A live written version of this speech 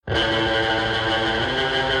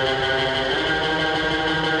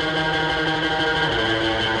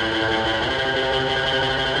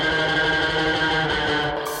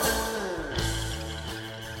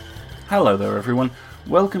Hello there everyone,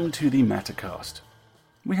 welcome to the Metacast.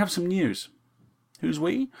 We have some news. Who's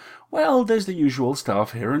we? Well, there's the usual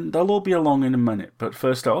staff here and they'll all be along in a minute, but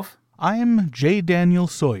first off... I'm J. Daniel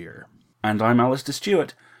Sawyer. And I'm Alistair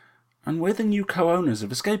Stewart, and we're the new co-owners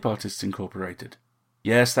of Escape Artists Incorporated.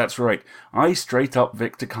 Yes, that's right, I straight up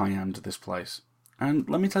Victor Kayam'd this place. And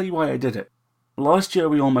let me tell you why I did it. Last year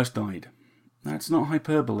we almost died. That's not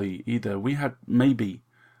hyperbole either, we had maybe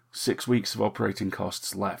 6 weeks of operating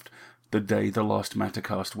costs left the day the last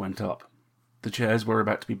Metacast went up. The chairs were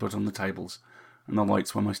about to be put on the tables, and the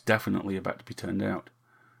lights were most definitely about to be turned out.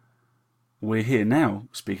 We're here now,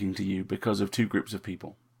 speaking to you, because of two groups of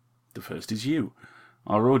people. The first is you,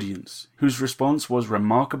 our audience, whose response was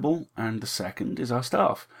remarkable, and the second is our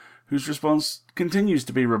staff, whose response continues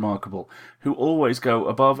to be remarkable, who always go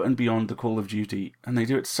above and beyond the call of duty, and they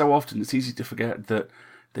do it so often it's easy to forget that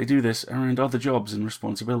they do this around other jobs and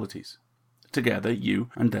responsibilities. Together, you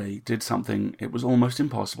and they did something it was almost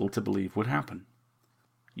impossible to believe would happen.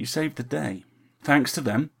 You saved the day. Thanks to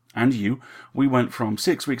them, and you, we went from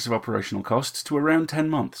 6 weeks of operational costs to around 10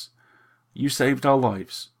 months. You saved our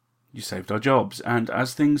lives. You saved our jobs, and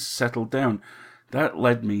as things settled down, that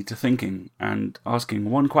led me to thinking and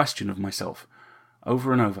asking one question of myself,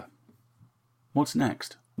 over and over. What's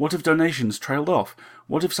next? What if donations trailed off?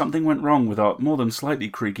 What if something went wrong with our more than slightly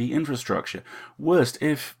creaky infrastructure? Worst,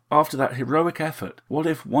 if, after that heroic effort, what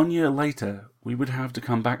if 1 year later we would have to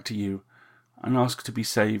come back to you and ask to be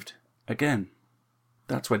saved again?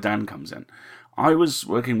 That's where Dan comes in. I was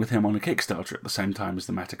working with him on a Kickstarter at the same time as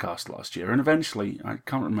the Metacast last year, and eventually, I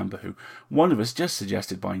can't remember who, one of us just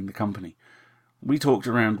suggested buying the company. We talked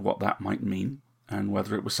around what that might mean, and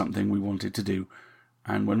whether it was something we wanted to do,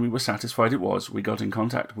 and when we were satisfied it was, we got in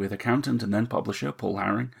contact with accountant and then publisher Paul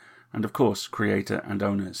Haring, and of course creator and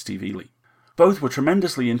owner Steve Ely. Both were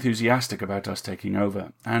tremendously enthusiastic about us taking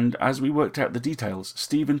over, and as we worked out the details,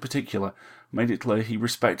 Steve in particular made it clear he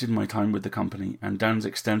respected my time with the company and Dan's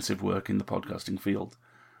extensive work in the podcasting field.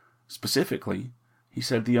 Specifically, he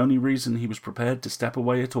said the only reason he was prepared to step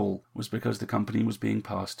away at all was because the company was being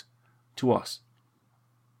passed to us.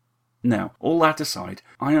 Now, all that aside,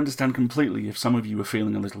 I understand completely if some of you are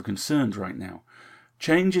feeling a little concerned right now.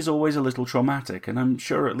 Change is always a little traumatic, and I'm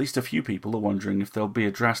sure at least a few people are wondering if there'll be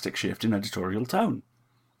a drastic shift in editorial tone.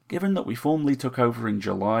 Given that we formally took over in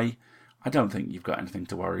July, I don't think you've got anything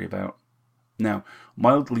to worry about. Now,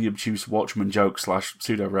 mildly obtuse Watchmen joke /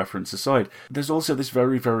 pseudo-reference aside, there's also this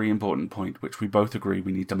very, very important point which we both agree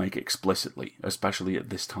we need to make explicitly, especially at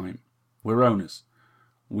this time. We're owners.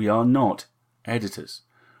 We are not editors.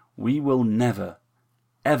 We will never,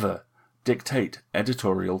 ever dictate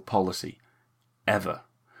editorial policy. Ever.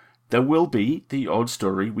 There will be the odd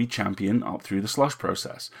story we champion up through the slush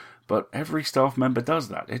process, but every staff member does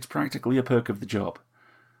that. It's practically a perk of the job.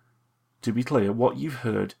 To be clear, what you've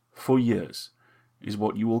heard for years is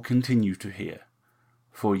what you will continue to hear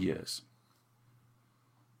for years.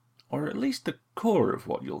 Or at least the core of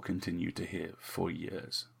what you'll continue to hear for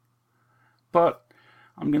years. But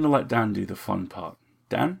I'm going to let Dan do the fun part.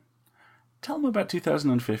 Dan, tell them about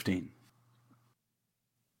 2015.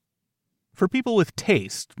 For people with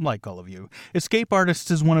taste, like all of you, Escape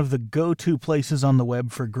Artists is one of the go-to places on the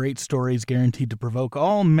web for great stories guaranteed to provoke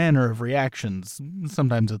all manner of reactions,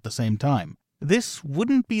 sometimes at the same time. This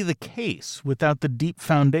wouldn't be the case without the deep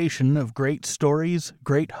foundation of great stories,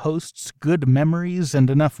 great hosts, good memories, and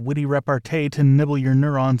enough witty repartee to nibble your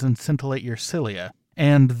neurons and scintillate your cilia.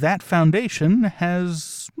 And that foundation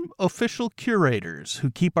has official curators who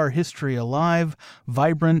keep our history alive,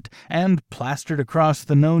 vibrant, and plastered across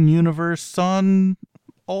the known universe on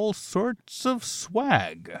all sorts of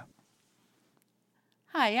swag.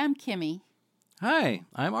 Hi, I'm Kimmy. Hi,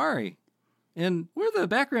 I'm Ari. And we're the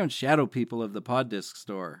background shadow people of the PodDisc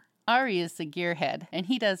store. Ari is the gearhead, and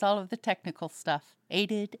he does all of the technical stuff,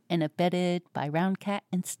 aided and abetted by Round Cat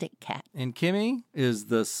and Stick Cat. And Kimmy is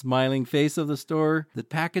the smiling face of the store that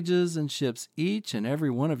packages and ships each and every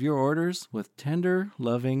one of your orders with tender,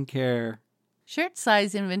 loving care. Shirt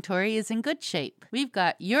size inventory is in good shape. We've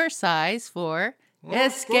got your size for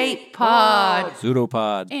Escape Pod,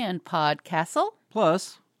 Pseudopod, and PodCastle.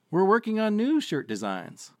 Plus, we're working on new shirt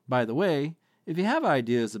designs. By the way, if you have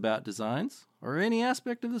ideas about designs or any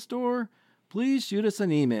aspect of the store, please shoot us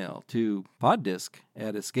an email to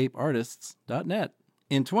poddisc@escapeartists.net.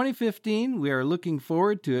 In 2015, we are looking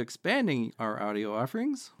forward to expanding our audio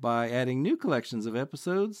offerings by adding new collections of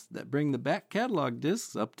episodes that bring the back catalog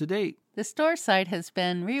discs up to date. The store site has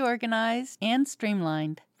been reorganized and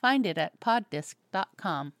streamlined. Find it at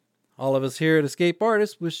poddisc.com. All of us here at Escape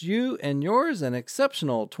Artists wish you and yours an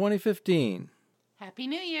exceptional 2015. Happy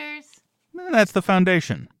New Year's! That's the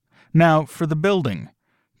foundation. Now, for the building.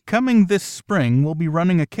 Coming this spring, we'll be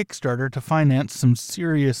running a Kickstarter to finance some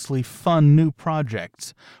seriously fun new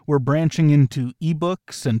projects. We're branching into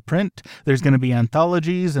ebooks and print, there's going to be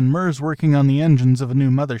anthologies, and Mer's working on the engines of a new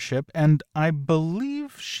mothership, and I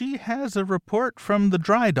believe she has a report from the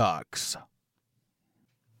dry docks.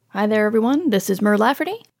 Hi there, everyone. This is Mer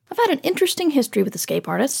Lafferty. I've had an interesting history with Escape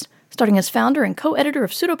Artists, starting as founder and co-editor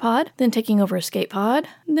of Pseudopod, then taking over Escape Pod,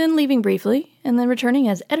 then leaving briefly, and then returning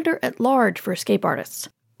as editor-at-large for Escape Artists.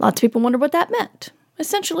 Lots of people wonder what that meant.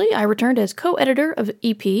 Essentially, I returned as co-editor of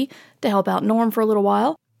EP to help out Norm for a little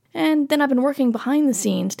while, and then I've been working behind the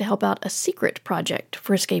scenes to help out a secret project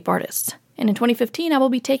for Escape Artists. And in 2015, I will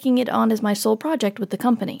be taking it on as my sole project with the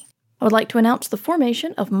company. I would like to announce the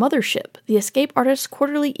formation of Mothership, the Escape Artists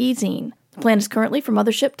Quarterly e-zine. The plan is currently for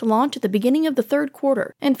Mothership to launch at the beginning of the third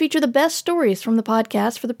quarter and feature the best stories from the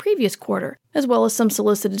podcast for the previous quarter, as well as some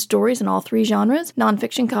solicited stories in all three genres,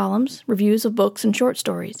 nonfiction columns, reviews of books, and short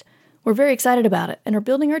stories. We're very excited about it and are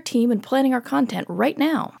building our team and planning our content right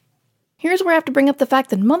now. Here's where I have to bring up the fact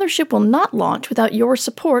that Mothership will not launch without your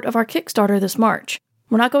support of our Kickstarter this March.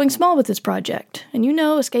 We're not going small with this project, and you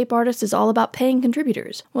know Escape Artists is all about paying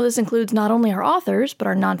contributors. Well, this includes not only our authors, but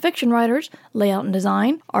our nonfiction writers, layout and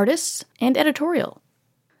design, artists, and editorial.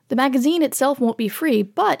 The magazine itself won't be free,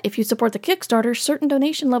 but if you support the Kickstarter, certain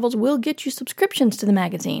donation levels will get you subscriptions to the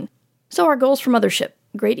magazine. So our goals for Mothership: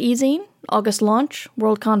 great e-zine, August launch,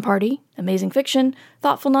 Worldcon party, amazing fiction,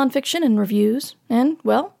 thoughtful nonfiction and reviews, and,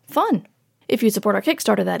 well, fun. If you support our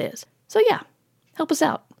Kickstarter, that is. So yeah, help us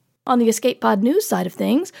out. On the Escape Pod news side of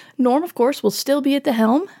things, Norm, of course, will still be at the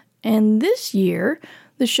helm, and this year,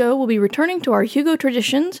 the show will be returning to our Hugo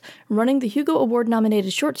traditions, running the Hugo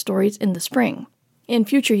Award-nominated short stories in the spring. In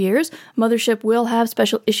future years, Mothership will have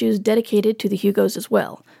special issues dedicated to the Hugos as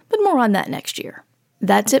well, but more on that next year.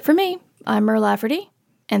 That's it for me. I'm Mer Lafferty,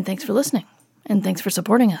 and thanks for listening, and thanks for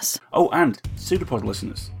supporting us. Oh, and Pseudopod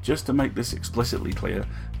listeners, just to make this explicitly clear,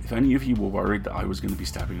 if any of you were worried that I was going to be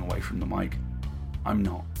stepping away from the mic, I'm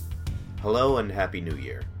not. Hello and Happy New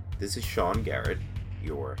Year. This is Sean Garrett,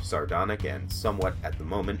 your sardonic and somewhat, at the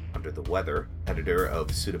moment, under the weather, editor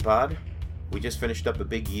of Pseudopod. We just finished up a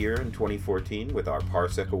big year in 2014 with our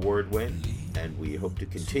Parsec Award win, and we hope to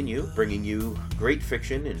continue bringing you great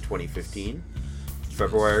fiction in 2015.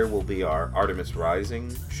 February will be our Artemis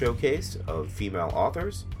Rising showcase of female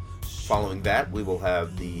authors. Following that, we will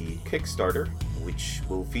have the Kickstarter, which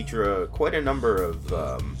will feature quite a number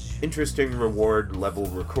of interesting reward-level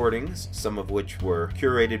recordings, some of which were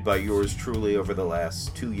curated by yours truly over the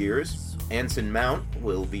last 2 years. Anson Mount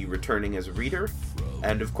will be returning as a reader,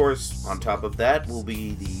 and of course, on top of that will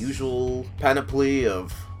be the usual panoply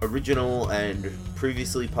of original and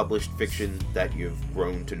previously published fiction that you've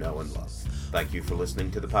grown to know and love. Thank you for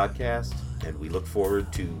listening to the podcast, and we look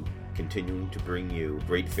forward to continuing to bring you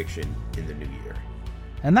great fiction in the new year.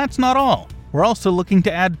 And that's not all. We're also looking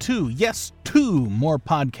to add 2 more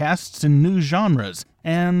podcasts in new genres.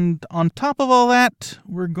 And on top of all that,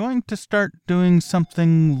 we're going to start doing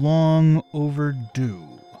something long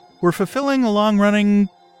overdue. We're fulfilling a long-running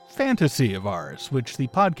fantasy of ours, which the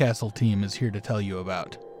PodCastle team is here to tell you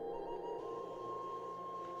about.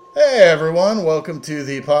 Hey everyone, welcome to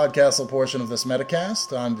the PodCastle portion of this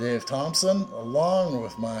Metacast. I'm Dave Thompson, along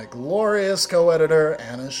with my glorious co-editor,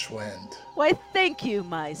 Anna Schwind. Why, thank you,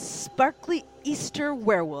 my sparkly Easter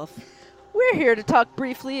werewolf. We're here to talk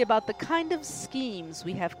briefly about the kind of schemes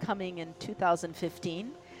we have coming in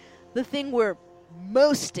 2015. The thing we're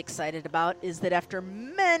most excited about is that after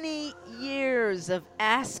many years of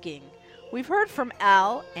asking, we've heard from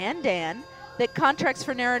Al and Dan that contracts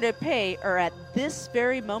for narrative pay are at this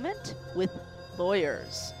very moment with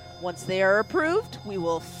lawyers. Once they are approved, we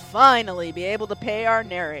will finally be able to pay our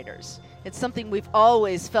narrators. It's something we've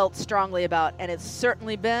always felt strongly about, and it's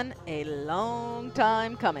certainly been a long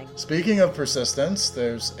time coming. Speaking of persistence,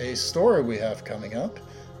 there's a story we have coming up.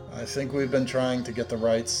 I think we've been trying to get the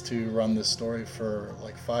rights to run this story for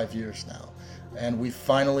like 5 years now, and we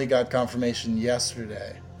finally got confirmation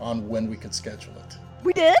yesterday on when we could schedule it.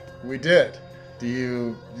 We did? We did. Do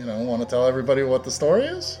you want to tell everybody what the story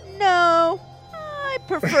is? No, I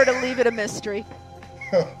prefer to leave it a mystery.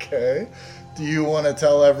 Okay. Do you want to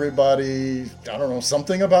tell everybody,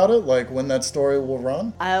 something about it? Like when that story will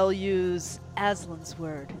run? I'll use Aslan's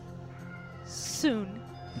word. Soon.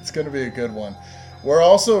 It's going to be a good one. We're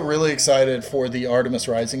also really excited for the Artemis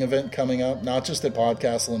Rising event coming up, not just at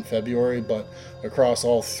PodCastle in February, but across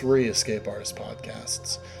all 3 Escape Artist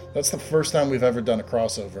podcasts. That's the first time we've ever done a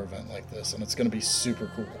crossover event like this, and it's going to be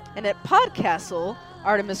super cool. And at PodCastle,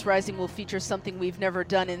 Artemis Rising will feature something we've never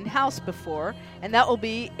done in-house before, and that will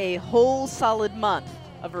be a whole solid month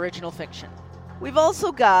of original fiction. We've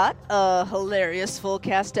also got a hilarious full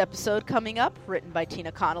cast episode coming up, written by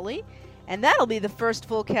Tina Connolly, and that'll be the first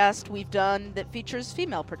full cast we've done that features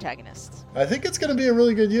female protagonists. I think it's going to be a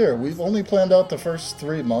really good year. We've only planned out the first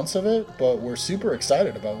 3 months of it, but we're super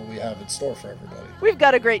excited about what we have in store for everybody. We've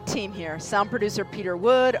got a great team here. Sound producer Peter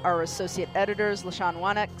Wood, our associate editors LaShawn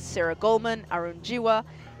Wanek, Sarah Goldman, Arun Jiwa,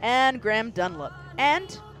 and Graham Dunlop,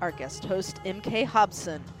 and our guest host MK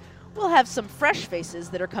Hobson. We'll have some fresh faces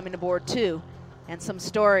that are coming aboard too, and some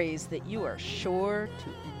stories that you are sure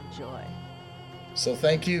to enjoy. So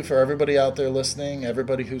thank you for everybody out there listening,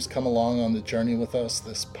 everybody who's come along on the journey with us,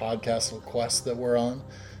 this PodCastle quest that we're on.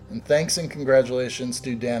 And thanks and congratulations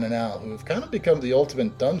to Dan and Al, who have kind of become the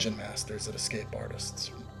ultimate dungeon masters at Escape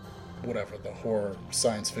Artists, whatever the horror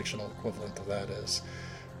science fictional equivalent of that is.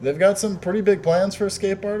 They've got some pretty big plans for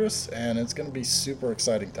Escape Artists, and it's going to be super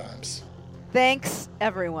exciting times. Thanks,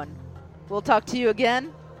 everyone. We'll talk to you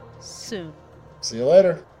again soon. See you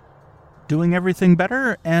later. Doing everything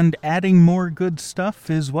better and adding more good stuff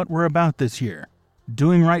is what we're about this year.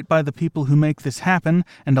 Doing right by the people who make this happen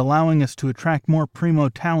and allowing us to attract more primo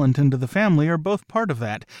talent into the family are both part of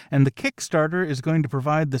that, and the Kickstarter is going to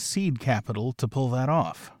provide the seed capital to pull that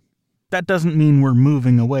off. That doesn't mean we're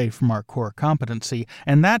moving away from our core competency,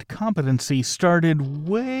 and that competency started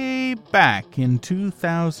way back in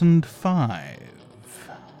 2005.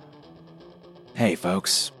 Hey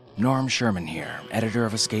folks, Norm Sherman here, editor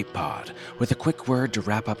of Escape Pod, with a quick word to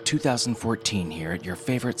wrap up 2014 here at your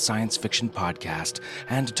favorite science fiction podcast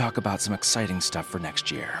and to talk about some exciting stuff for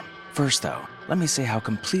next year. First though, let me say how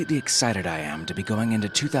completely excited I am to be going into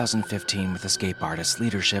 2015 with Escape Artists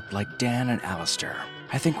leadership like Dan and Alistair.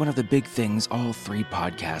 I think one of the big things all 3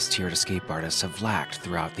 podcasts here at Escape Artists have lacked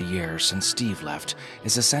throughout the years since Steve left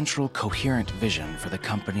is a central, coherent vision for the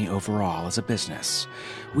company overall as a business.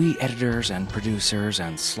 We editors and producers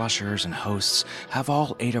and slushers and hosts have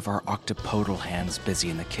all 8 of our octopodal hands busy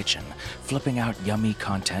in the kitchen, flipping out yummy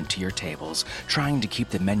content to your tables, trying to keep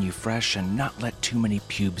the menu fresh and not let too many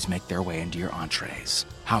pubes make their way into your entrees.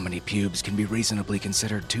 How many pubes can be reasonably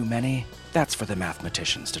considered too many? That's for the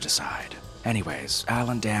mathematicians to decide. Anyways, Al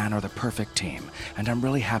and Dan are the perfect team, and I'm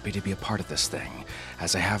really happy to be a part of this thing,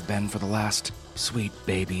 as I have been for the last, sweet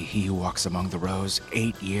baby he who walks among the rows,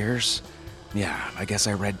 8 years. Yeah, I guess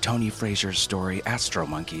I read Tony Frazier's story Astro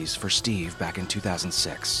Monkeys for Steve back in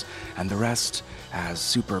 2006, and the rest, as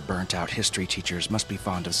super burnt-out history teachers must be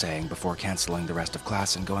fond of saying before canceling the rest of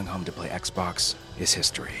class and going home to play Xbox, is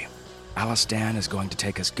history. Alice Dan is going to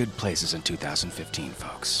take us good places in 2015,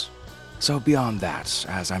 folks. So beyond that,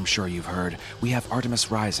 as I'm sure you've heard, we have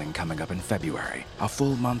Artemis Rising coming up in February, a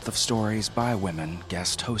full month of stories by women,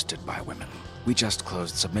 guest hosted by women. We just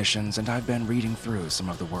closed submissions, and I've been reading through some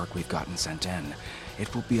of the work we've gotten sent in.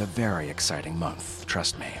 It will be a very exciting month,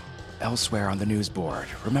 trust me. Elsewhere on the news board,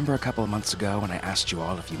 remember a couple of months ago when I asked you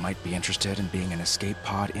all if you might be interested in being an Escape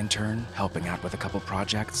Pod intern, helping out with a couple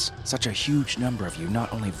projects? Such a huge number of you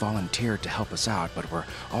not only volunteered to help us out, but were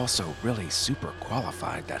also really super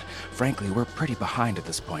qualified that, frankly, we're pretty behind at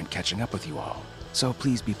this point catching up with you all. So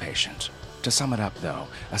please be patient. To sum it up, though,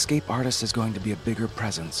 Escape Artists is going to be a bigger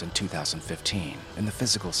presence in 2015, in the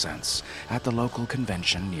physical sense, at the local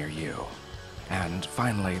convention near you. And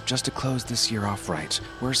finally, just to close this year off right,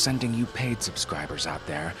 we're sending you paid subscribers out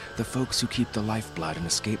there, the folks who keep the lifeblood in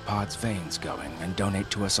Escape Pod's veins going and donate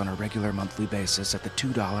to us on a regular monthly basis at the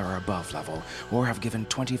 $2 or above level, or have given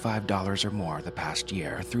 $25 or more the past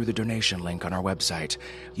year through the donation link on our website.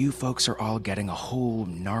 You folks are all getting a whole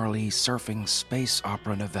gnarly surfing space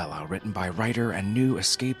opera novella written by writer and new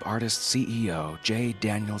Escape Artist CEO J.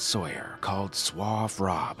 Daniel Sawyer called Suave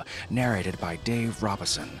Rob, narrated by Dave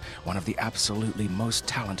Robison, one of the absolutely most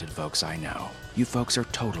talented folks I know. You folks are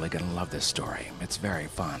totally gonna love this story. It's very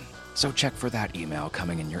fun. So check for that email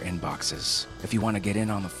coming in your inboxes. If you want to get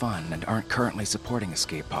in on the fun and aren't currently supporting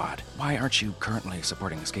Escape Pod, why aren't you currently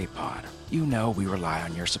supporting Escape Pod? You know we rely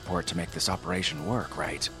on your support to make this operation work,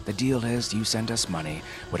 right? The deal is you send us money,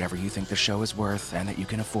 whatever you think the show is worth and that you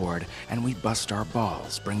can afford, and we bust our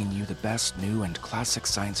balls, bringing you the best new and classic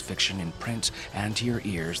science fiction in print and to your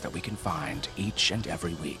ears that we can find each and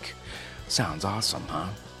every week. Sounds awesome, huh?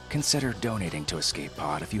 Consider donating to Escape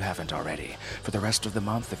Pod if you haven't already. For the rest of the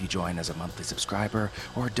month, if you join as a monthly subscriber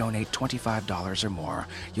or donate $25 or more,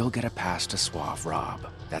 you'll get a pass to Suave Rob.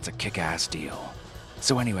 That's a kick-ass deal.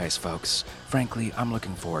 So anyways, folks, frankly, I'm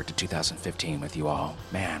looking forward to 2015 with you all.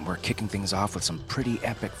 Man, we're kicking things off with some pretty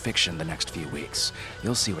epic fiction the next few weeks.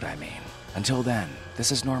 You'll see what I mean. Until then,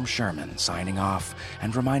 this is Norm Sherman signing off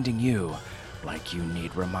and reminding you, like you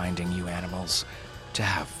need reminding you animals, to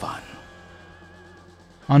have fun.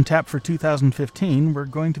 On tap for 2015, we're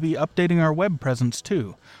going to be updating our web presence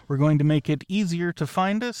too. We're going to make it easier to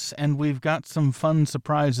find us, and we've got some fun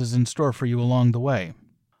surprises in store for you along the way.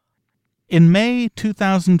 In May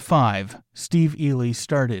 2005, Steve Ely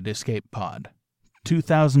started Escape Pod.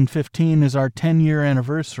 2015 is our 10-year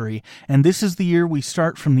anniversary, and this is the year we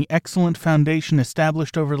start from the excellent foundation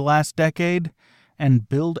established over the last decade and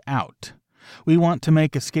build out. We want to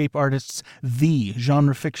make Escape Artists the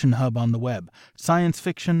genre fiction hub on the web. Science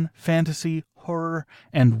fiction, fantasy, horror,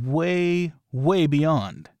 and way, way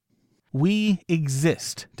beyond. We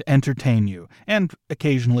exist to entertain you, and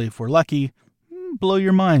occasionally, if we're lucky, blow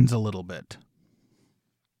your minds a little bit.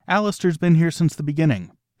 Alistair's been here since the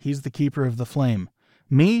beginning. He's the keeper of the flame.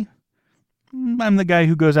 Me? I'm the guy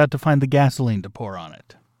who goes out to find the gasoline to pour on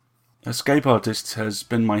it. Escape Artists has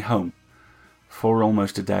been my home for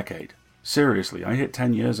almost a decade. Seriously, I hit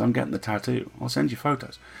 10 years, I'm getting the tattoo. I'll send you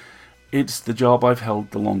photos. It's the job I've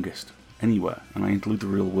held the longest, anywhere, and I include the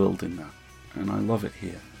real world in that. And I love it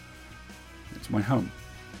here. It's my home.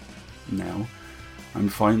 Now, I'm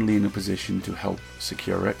finally in a position to help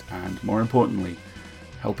secure it, and more importantly,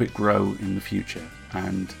 help it grow in the future.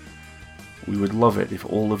 And we would love it if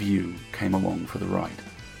all of you came along for the ride.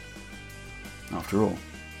 After all,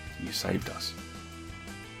 you saved us.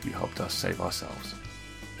 You helped us save ourselves.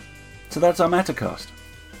 So that's our Metacast.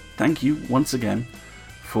 Thank you once again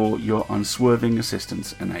for your unswerving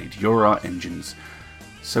assistance and aid. You're our engines.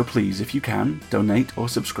 So please, if you can, donate or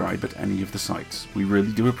subscribe at any of the sites. We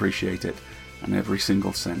really do appreciate it, and every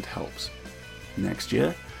single cent helps. Next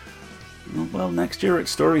year? Well, next year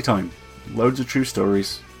it's story time. Loads of true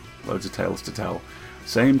stories, loads of tales to tell.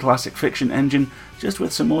 Same classic fiction engine, just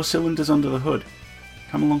with some more cylinders under the hood.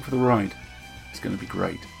 Come along for the ride. It's going to be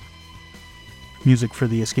great. Music for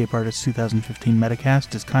the Escape Artists 2015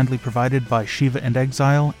 Metacast is kindly provided by Shiva and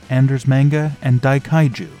Exile, Anders Manga, and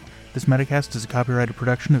Daikaiju. This Metacast is a copyrighted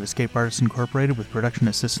production of Escape Artists Incorporated with production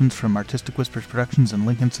assistance from Artistic Whispers Productions in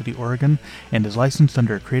Lincoln City, Oregon, and is licensed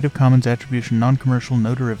under a Creative Commons Attribution Non-Commercial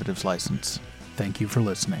No Derivatives license. Thank you for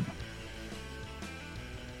listening.